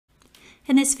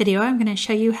In this video, I'm going to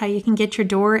show you how you can get your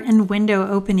door and window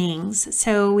openings.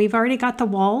 So we've already got the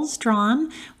walls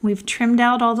drawn. We've trimmed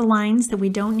out all the lines that we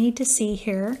don't need to see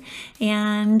here.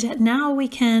 And now we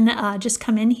can just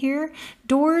come in here.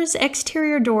 Doors,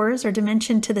 exterior doors are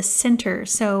dimensioned to the center.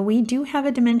 So we do have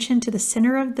a dimension to the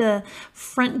center of the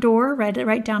front door,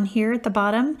 right down here at the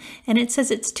bottom. And it says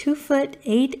it's 2 foot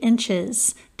 8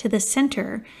 inches to the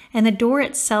center. And the door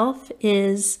itself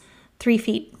is 3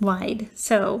 feet wide.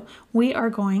 So we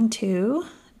are going to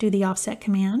do the offset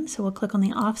command. So we'll click on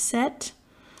the offset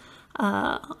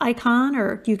icon,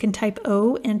 or you can type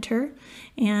O, enter.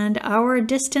 And our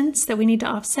distance that we need to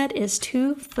offset is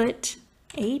 2 foot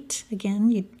 8. Again,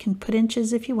 you can put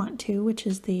inches if you want to, which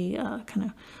is the kind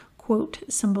of quote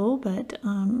symbol, but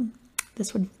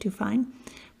this would do fine.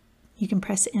 You can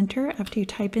press enter after you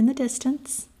type in the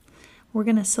distance. We're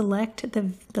going to select the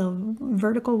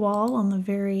vertical wall on the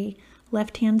very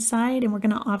left-hand side, and we're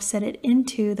going to offset it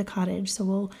into the cottage. So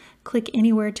we'll click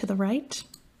anywhere to the right,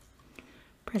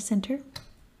 press enter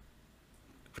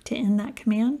to end that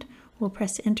command. We'll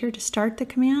press enter to start the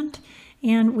command,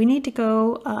 and we need to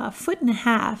go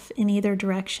 1.5 feet in either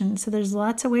direction. So there's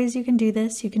lots of ways you can do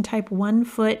this. You can type 1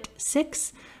 foot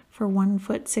 6 for 1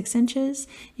 foot 6 inches.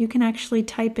 You can actually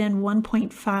type in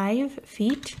 1.5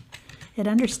 feet. It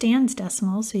understands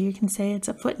decimals, so you can say it's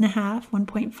 1.5 feet,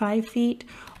 1.5 feet,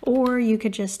 or you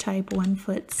could just type 1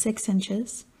 foot 6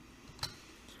 inches.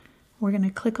 We're going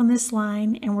to click on this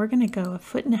line, and we're going to go 1.5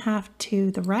 feet to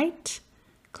the right.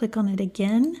 Click on it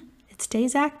again. It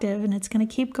stays active, and it's going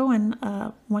to keep going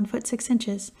 1 foot 6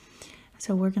 inches.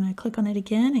 So we're going to click on it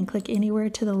again and click anywhere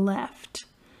to the left.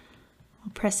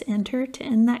 We'll press enter to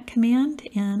end that command,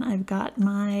 and I've got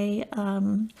my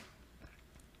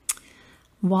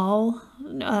wall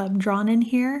drawn in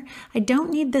here. I don't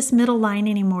need this middle line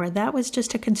anymore. That was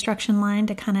just a construction line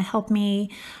to kind of help me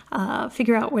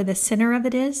figure out where the center of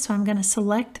it is. So I'm going to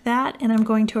select that, and I'm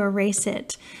going to erase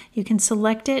it. You can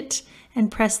select it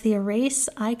and press the erase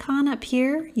icon up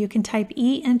here. You can type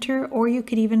E, enter, or you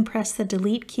could even press the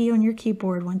delete key on your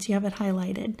keyboard once you have it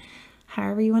highlighted.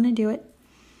 However you want to do it.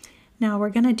 Now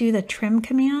we're going to do the trim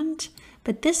command,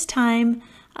 but this time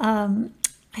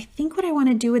I think what I want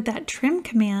to do with that trim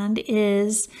command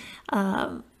is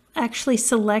actually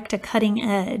select a cutting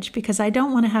edge, because I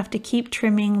don't want to have to keep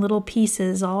trimming little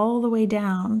pieces all the way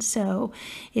down. So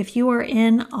if you are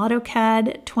in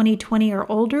AutoCAD 2020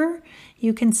 or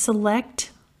you can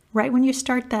select, right when you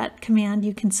start that command,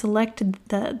 you can select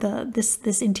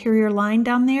this interior line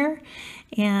down there,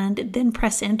 and then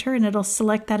press enter, and it'll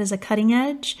select that as a cutting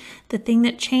edge. The thing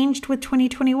that changed with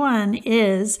 2021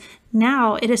 is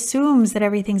now it assumes that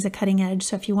everything's a cutting edge.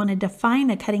 So if you want to define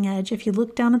a cutting edge, if you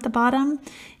look down at the bottom,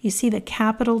 you see the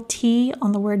capital T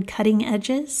on the word cutting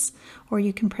edges, or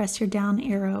you can press your down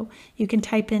arrow. You can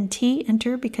type in T,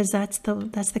 enter, because that's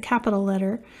the capital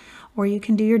letter, or you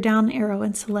can do your down arrow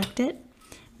and select it.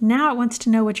 Now it wants to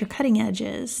know what your cutting edge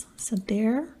is. So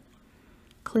there,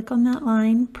 click on that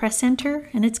line, press enter,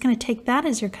 and it's going to take that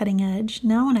as your cutting edge.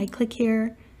 Now when I click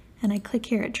here and I click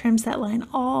here, it trims that line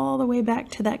all the way back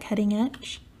to that cutting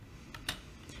edge. I'm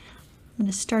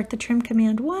going to start the trim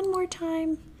command one more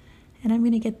time, and I'm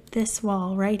going to get this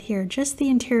wall right here, just the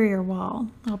interior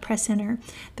wall. I'll press enter.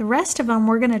 The rest of them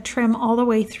we're going to trim all the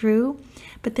way through,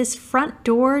 but this front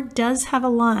door does have a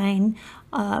line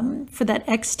for that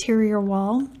exterior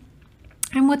wall.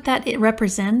 And what that it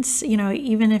represents, you know,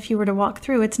 even if you were to walk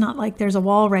through, it's not like there's a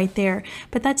wall right there,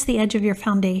 but that's the edge of your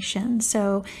foundation.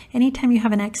 So anytime you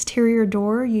have an exterior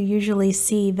door, you usually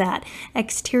see that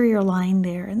exterior line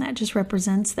there, and that just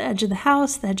represents the edge of the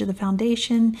house, the edge of the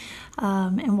foundation,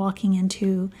 and walking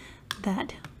into through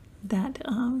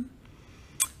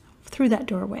that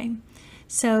doorway.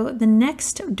 So the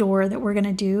next door that we're going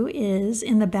to do is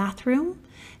in the bathroom.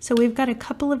 So we've got a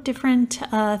couple of different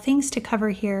things to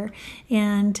cover here.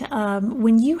 And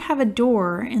when you have a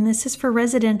door, and this is for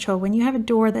residential, when you have a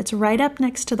door that's right up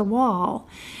next to the wall,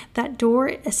 that door,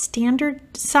 a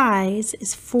standard size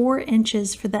is 4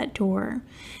 inches for that door.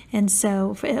 And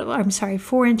so, I'm sorry,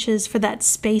 4 inches for that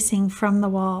spacing from the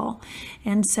wall.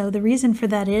 And so the reason for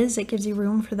that is it gives you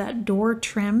room for that door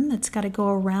trim that's got to go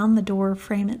around the door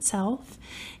frame itself.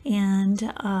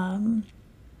 And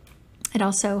it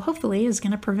also hopefully is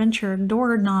going to prevent your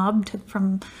door knob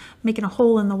from making a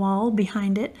hole in the wall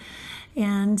behind it.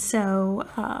 And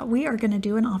so we are going to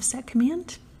do an offset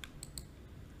command.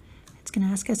 It's going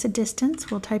to ask us a distance.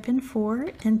 We'll type in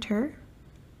 4, enter.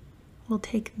 We'll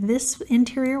take this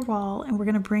interior wall and we're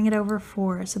going to bring it over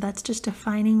 4. So that's just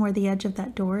defining where the edge of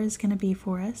that door is going to be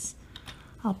for us.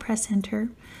 I'll press enter.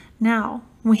 Now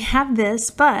we have this,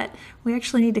 but we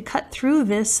actually need to cut through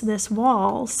this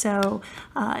wall. So,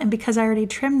 and because I already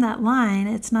trimmed that line,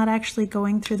 it's not actually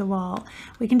going through the wall.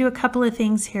 We can do a couple of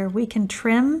things here. We can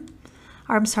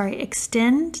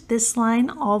extend this line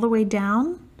all the way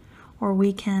down, or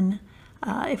we can,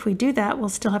 if we do that, we'll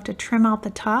still have to trim out the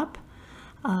top.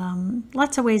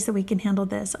 Lots of ways that we can handle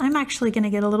this. I'm actually going to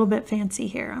get a little bit fancy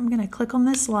here. I'm going to click on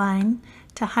this line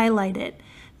to highlight it.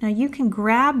 Now you can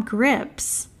grab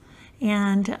grips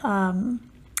and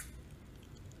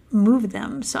move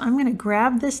them. So I'm going to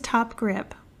grab this top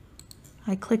grip.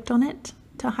 I clicked on it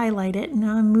to highlight it.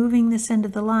 Now I'm moving this into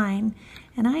the line,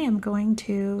 and I am going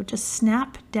to just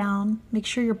snap down. Make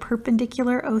sure your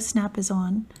perpendicular O snap is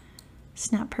on.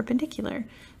 Snap perpendicular.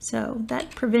 So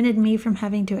that prevented me from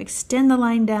having to extend the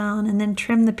line down and then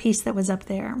trim the piece that was up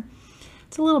there.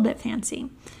 It's a little bit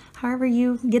fancy. However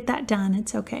you get that done,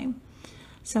 it's okay.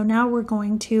 So now we're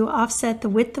going to offset the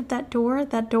width of that door.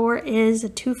 That door is a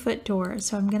 2-foot door,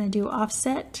 so I'm going to do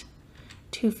offset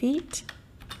 2 feet.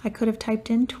 I could have typed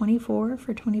in 24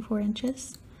 for 24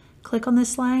 inches. Click on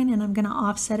this line and I'm going to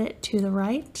offset it to the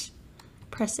right.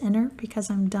 Press enter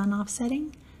because I'm done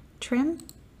offsetting. Trim.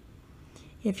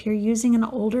 If you're using an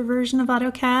older version of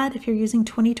AutoCAD, if you're using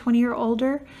 2020 or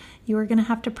older, you are going to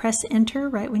have to press enter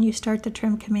right when you start the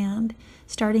trim command.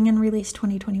 Starting in release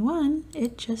 2021,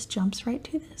 it just jumps right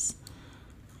to this.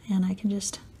 And I can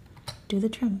just do the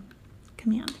trim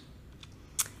command.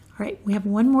 All right, we have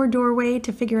one more doorway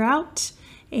to figure out,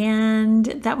 and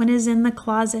that one is in the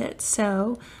closet.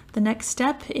 So the next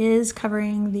step is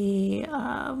covering the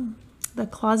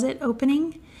closet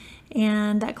opening,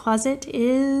 and that closet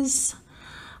is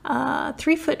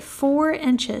 3 foot 4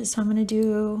 inches. So I'm going to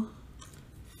do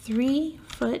 3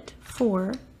 foot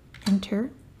 4,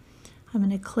 enter. I'm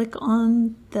going to click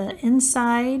on the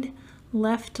inside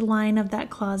left line of that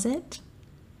closet,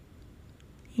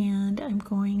 and I'm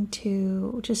going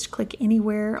to just click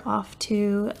anywhere off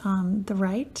to the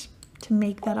right to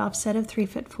make that offset of 3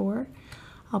 foot 4.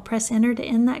 I'll press enter to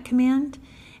end that command,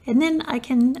 and then I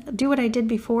can do what I did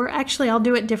before. Actually, I'll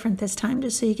do it different this time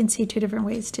just so you can see 2 different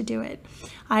ways to do it.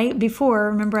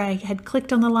 Remember I had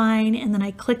clicked on the line and then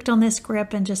I clicked on this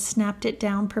grip and just snapped it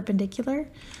down perpendicular.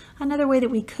 Another way that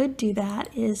we could do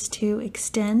that is to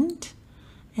extend,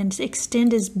 and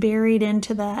extend is buried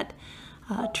into that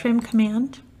trim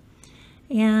command.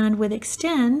 And with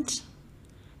extend,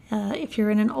 if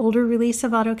you're in an older release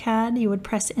of AutoCAD, you would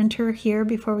press enter here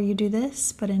before you do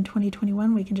this, but in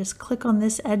 2021 we can just click on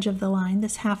this edge of the line,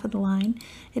 this half of the line.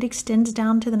 It extends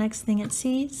down to the next thing it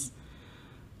sees,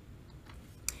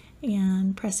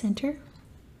 and press enter.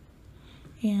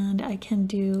 And I can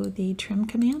do the trim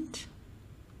command.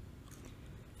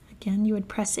 Again, you would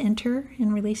press enter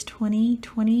in release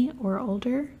 2020 or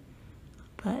older,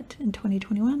 but in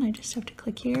 2021 I just have to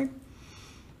click here.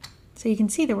 So you can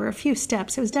see there were a few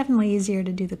steps. It was definitely easier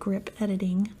to do the grip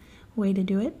editing way to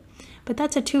do it. But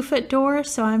that's a 2-foot door,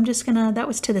 so I'm just gonna, that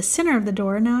was to the center of the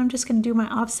door. Now I'm just gonna do my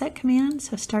offset command.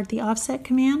 So start the offset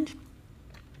command.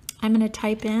 I'm gonna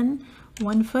type in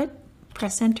 1 foot,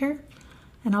 press enter,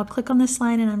 and I'll click on this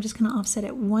line and I'm just gonna offset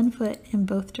it 1 foot in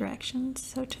both directions.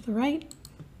 So to the right,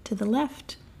 to the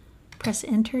left, press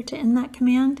enter to end that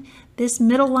command. This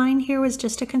middle line here was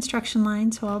just a construction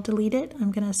line, so I'll delete it.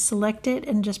 I'm going to select it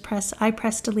and just press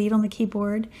delete on the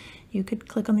keyboard. You could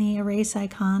click on the erase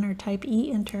icon or type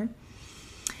E, enter.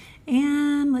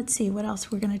 And let's see what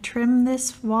else. We're going to trim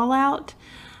this wall out,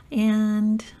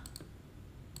 and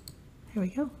there we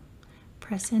go.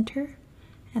 Press enter,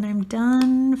 and I'm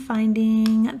done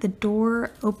finding the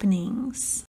door openings.